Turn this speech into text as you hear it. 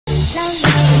Hi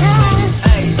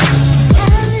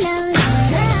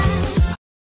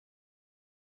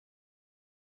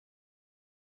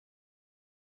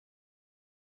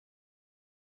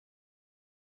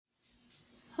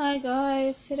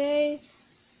guys, today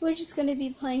we're just going to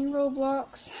be playing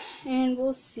Roblox and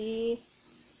we'll see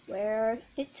where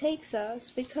it takes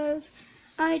us because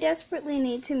I desperately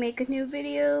need to make a new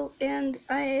video and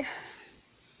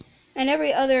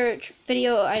every other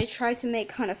video I tried to make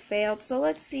kind of failed, so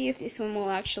let's see if this one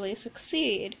will actually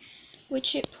succeed,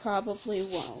 which it probably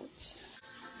won't.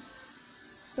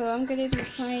 So I'm going to be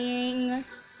playing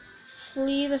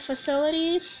Flee the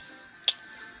Facility,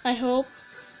 I hope,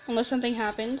 unless something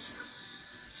happens.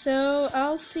 So,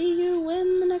 I'll see you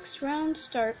when the next round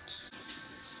starts.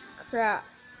 Crap.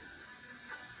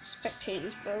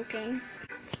 Spectating's broken.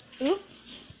 Oop.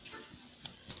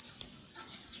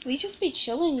 We just be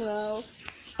chilling though.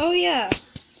 Oh yeah.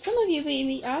 Some of you may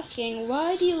be asking,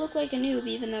 why do you look like a noob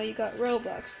even though you got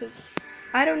Robux? Because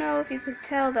I don't know if you could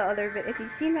tell if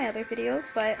you've seen my other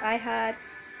videos, but I had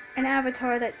an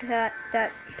avatar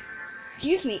that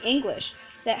excuse me, English,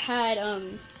 that had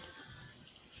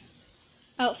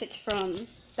outfits from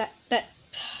that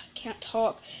can't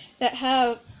talk, that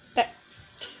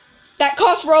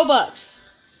cost Robux.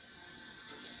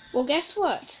 Well, guess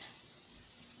what?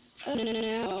 Oh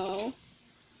no,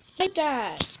 I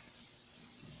died.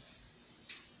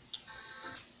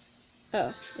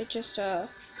 Oh, it just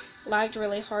lagged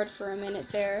really hard for a minute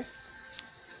there.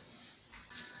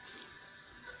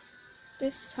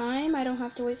 This time I don't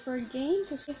have to wait for a game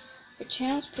to see. The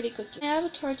channel's pretty good. My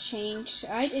avatar changed.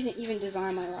 I didn't even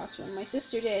design my last one. My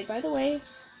sister did. By the way,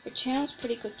 the channel's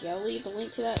pretty cookie. I'll leave a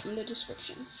link to that in the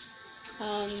description.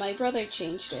 My brother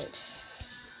changed it.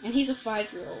 And he's a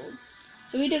 5-year-old.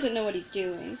 So he doesn't know what he's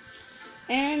doing.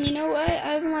 And you know what?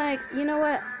 I'm like, you know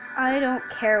what? I don't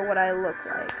care what I look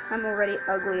like. I'm already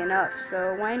ugly enough.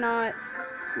 So why not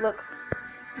look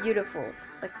beautiful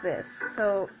like this?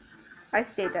 So I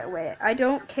stayed that way. I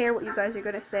don't care what you guys are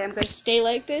going to say. I'm going to stay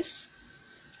like this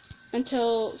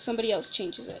until somebody else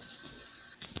changes it.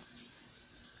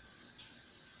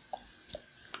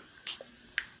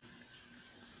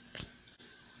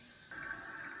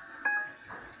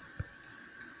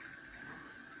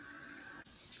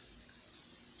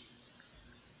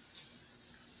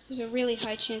 There's a really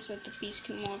high chance that the beast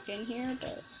can walk in here,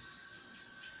 but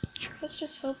let's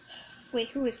just hope. Wait,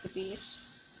 who is the beast?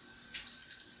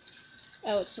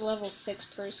 Oh, it's a level 6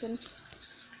 person.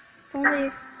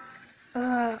 Only.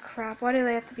 Oh, crap. Why do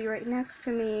they have to be right next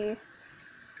to me?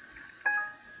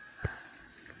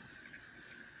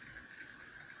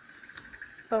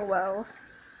 Oh, well.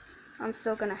 I'm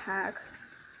still gonna hack.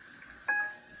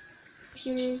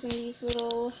 Computers and these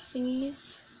little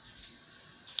thingies.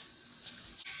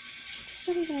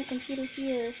 There's not even a computer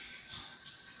here.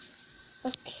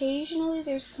 Occasionally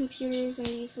there's computers and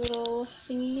these little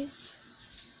thingies.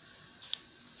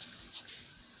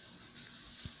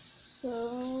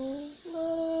 So,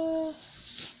 no,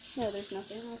 there's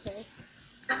nothing. Okay.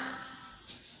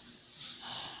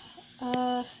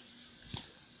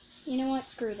 You know what?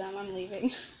 Screw them. I'm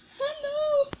leaving.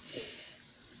 No!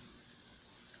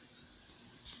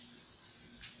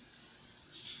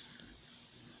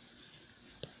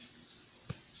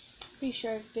 Pretty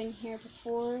sure I've been here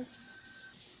before.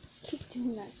 Keep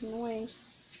doing that. It's annoying.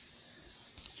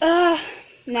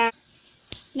 Nah.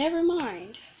 Never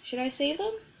mind. Should I save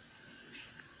them?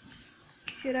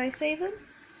 Should I save them?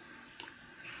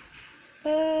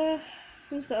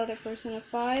 Who's the other person? A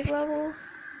 5 level?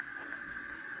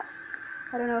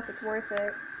 I don't know if it's worth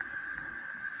it.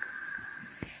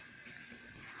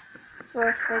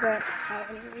 Well, they got out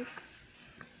anyways.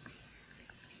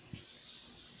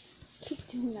 Keep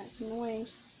doing that. It's annoying.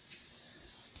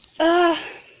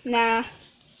 Nah.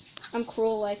 I'm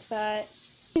cruel like that.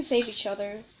 We can save each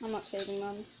other. I'm not saving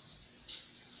them.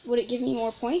 Would it give me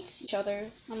more points? Each other.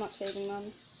 I'm not saving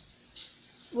them.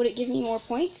 Would it give me more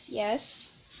points?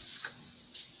 Yes.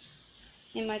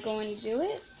 Am I going to do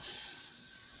it?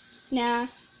 Nah.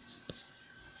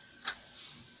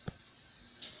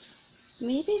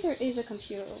 Maybe there is a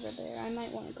computer over there. I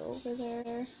might want to go over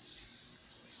there.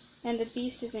 And the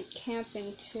beast isn't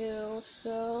camping too,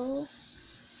 so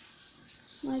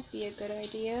might be a good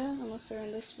idea, unless they're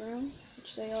in this room,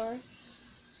 which they are.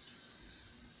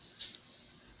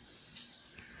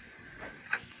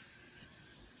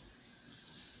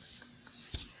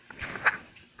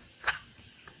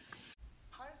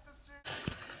 Hi, sister.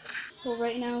 Well,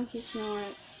 right now he's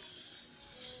not.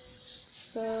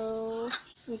 So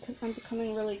I'm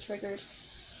becoming really triggered.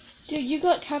 Dude, you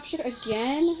got captured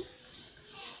again?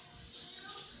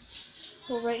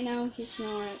 Well, right now he's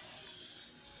not.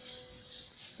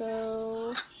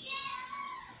 So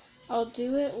I'll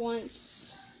do it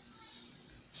once.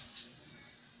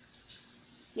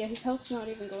 Yeah, his health's not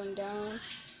even going down.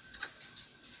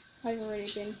 I've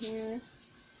already been here.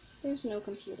 There's no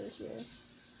computer here.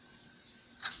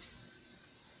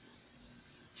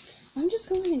 I'm just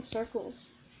going in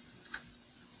circles.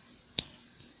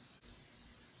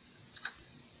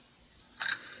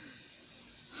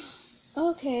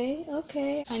 Okay.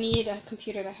 I need a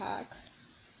computer to hack.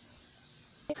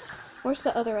 Where's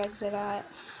the other exit at?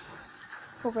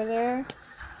 Over there?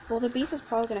 Well, the beast is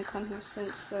probably gonna come here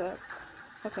since the...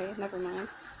 Okay, never mind.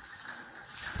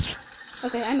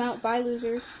 Okay, I'm out. Bye,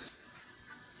 losers.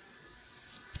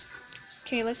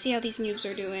 Okay, let's see how these noobs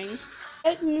are doing.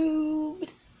 Noob!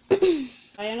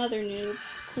 Bye, another noob.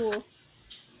 Cool.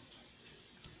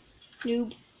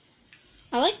 Noob.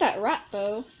 I like that rat,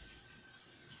 though.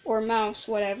 Or mouse,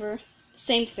 whatever.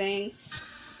 Same thing.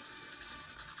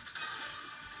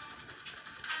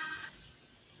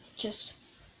 Just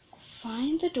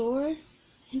find the door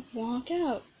and walk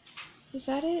out. Is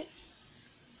that it?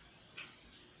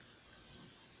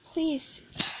 Please.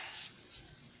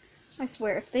 I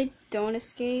swear, if they don't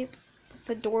escape with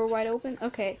the door wide open,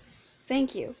 okay.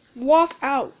 Thank you. Walk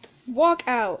out. Walk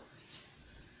out.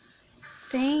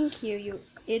 Thank you, you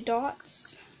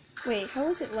idiots. Wait, how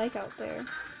is it like out there?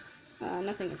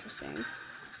 Nothing interesting.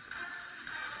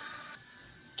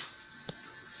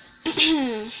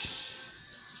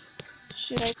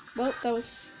 Should I? Well, that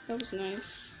was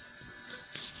nice.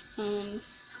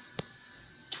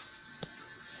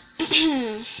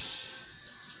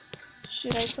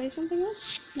 Should I play something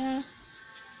else? Nah.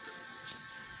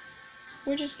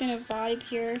 We're just gonna vibe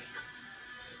here.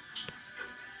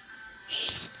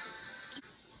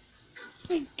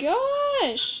 My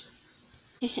gosh!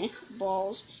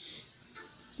 Balls.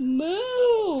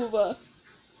 Move!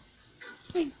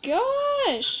 My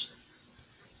gosh!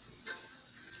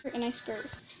 And I skirt.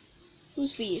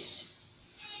 Who's Beast?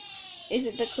 Is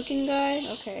it the cooking guy?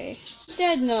 Okay.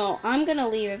 Homestead? No. I'm gonna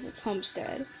leave if it's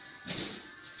Homestead.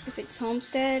 If it's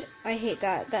Homestead, I hate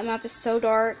that. That map is so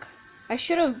dark. I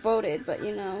should have voted, but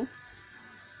you know.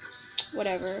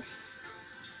 Whatever.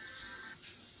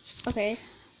 Okay.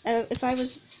 If I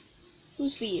was...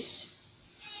 Who's Beast?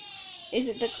 Is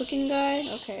it the cooking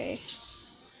guy? Okay.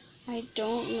 I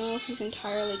don't know if he's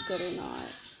entirely good or not.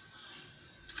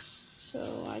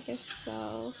 So I guess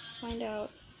I'll find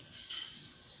out.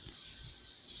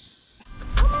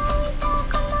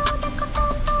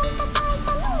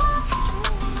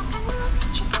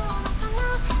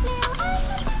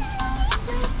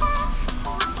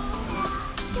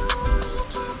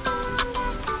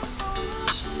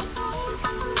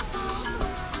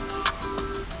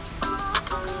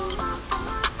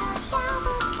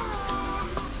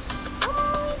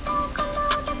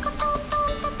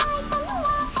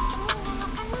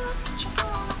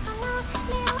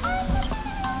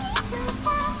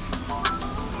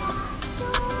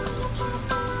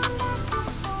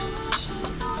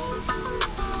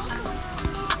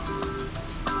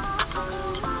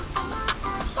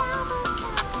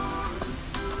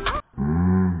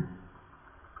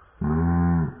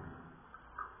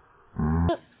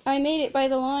 I made it by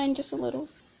the line just a little.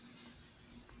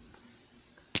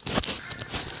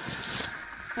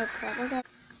 Oh crap, I got...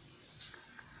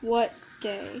 What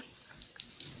day?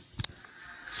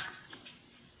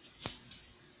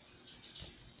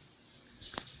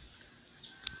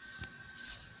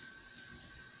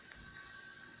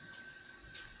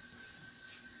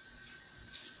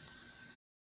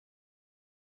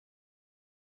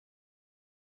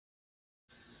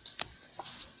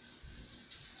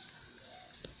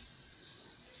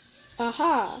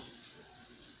 Aha!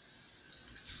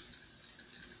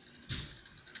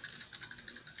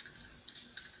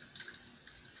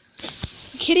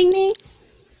 You kidding me?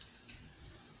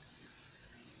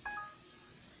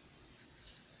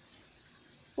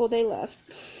 Well, they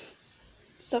left.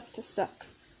 Sucks to suck.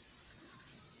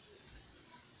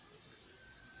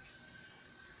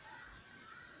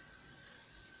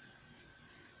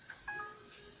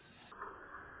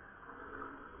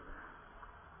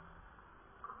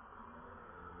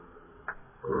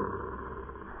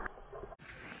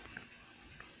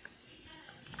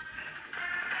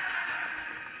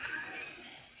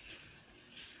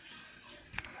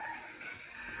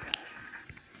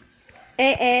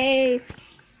 Hey.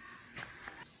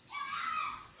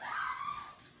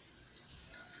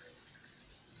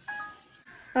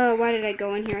 Oh, why did I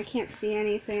go in here? I can't see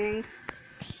anything.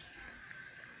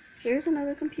 There's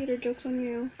another computer. Joke's on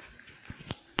you.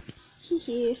 Hee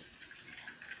hee.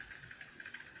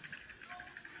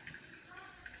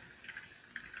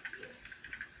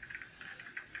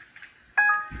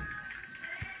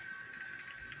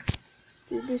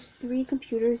 Dude, there's 3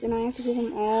 computers and I have to do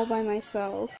them all by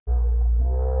myself.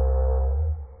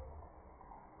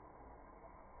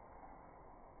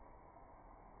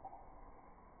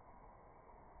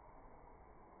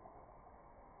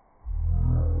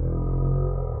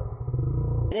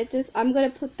 Edit this. I'm gonna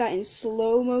put that in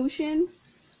slow motion.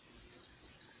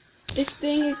 This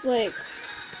thing is like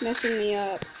messing me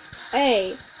up.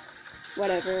 Hey,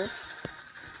 whatever.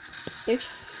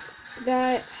 If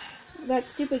that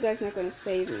stupid guy's not gonna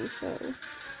save me, so.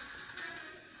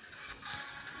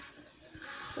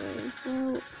 Okay,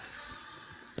 well,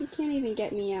 he can't even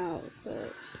get me out,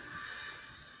 but.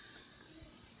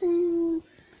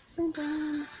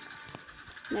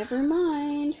 Never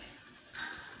mind.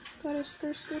 Gotta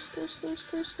skirt.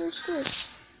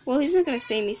 Well, he's not gonna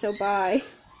save me, so bye.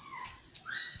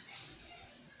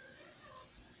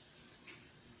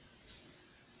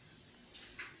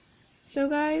 So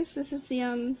guys, this is the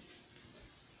end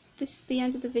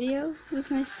of the video. It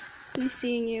was nice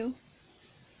seeing you.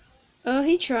 Oh,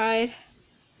 he tried.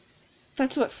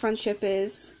 That's what friendship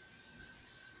is.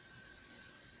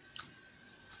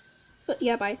 But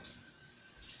yeah, bye.